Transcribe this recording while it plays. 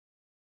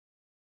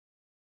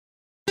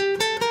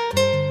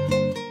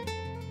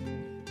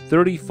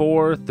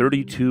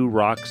3432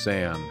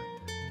 Roxanne,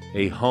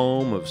 a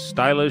home of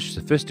stylish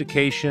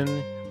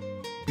sophistication,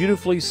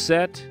 beautifully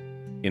set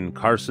in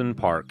Carson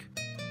Park.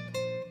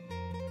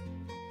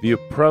 The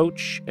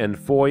approach and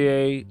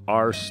foyer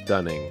are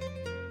stunning,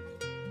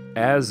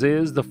 as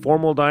is the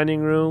formal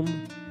dining room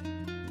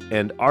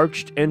and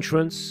arched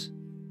entrance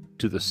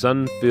to the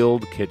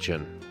sun-filled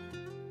kitchen.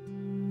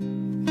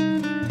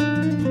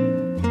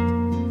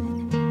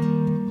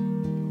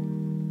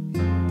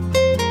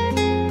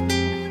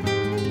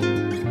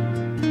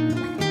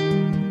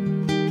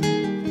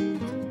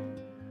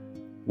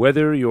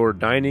 Whether you're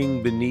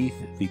dining beneath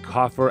the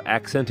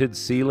copper-accented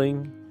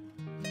ceiling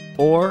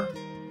or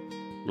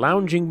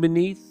lounging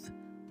beneath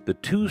the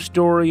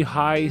 2-story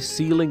high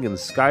ceiling and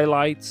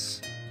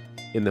skylights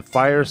in the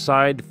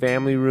fireside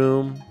family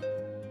room,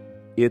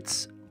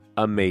 it's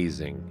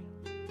amazing.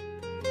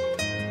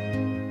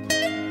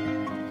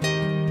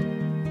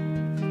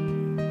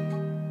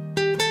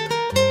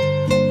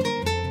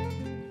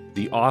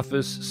 The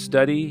office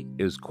study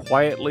is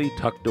quietly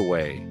tucked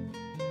away,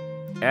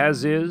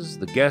 as is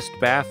the guest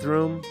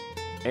bathroom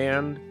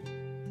and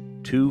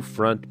 2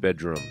 front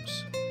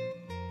bedrooms.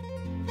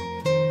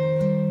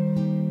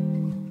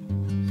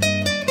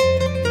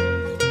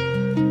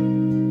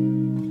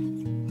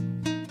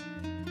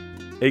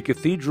 A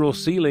cathedral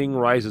ceiling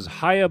rises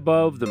high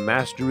above the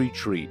master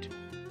retreat,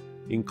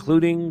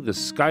 including the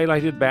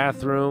skylighted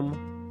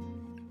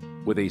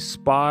bathroom with a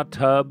spa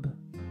tub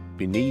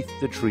beneath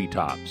the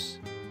treetops.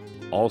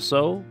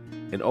 Also,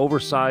 an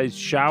oversized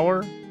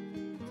shower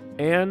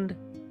and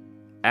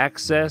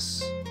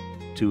access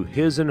to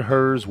his and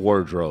hers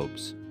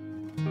wardrobes.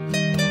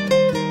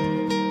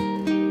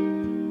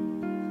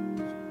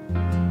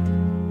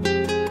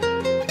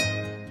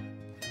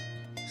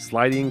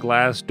 Sliding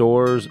glass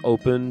doors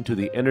open to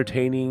the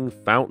entertaining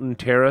fountain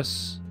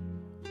terrace,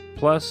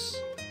 plus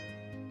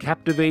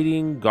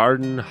captivating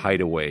garden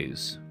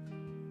hideaways.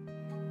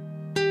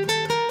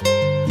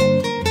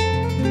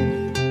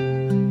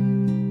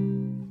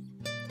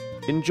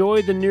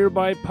 Enjoy the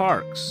nearby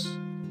parks,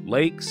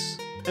 lakes,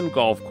 and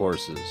golf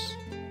courses,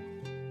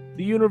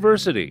 the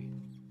university,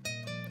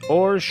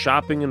 or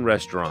shopping and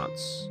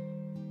restaurants,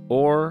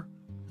 or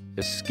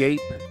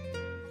escape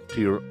to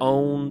your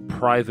own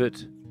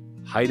private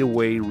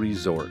hideaway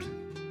resort.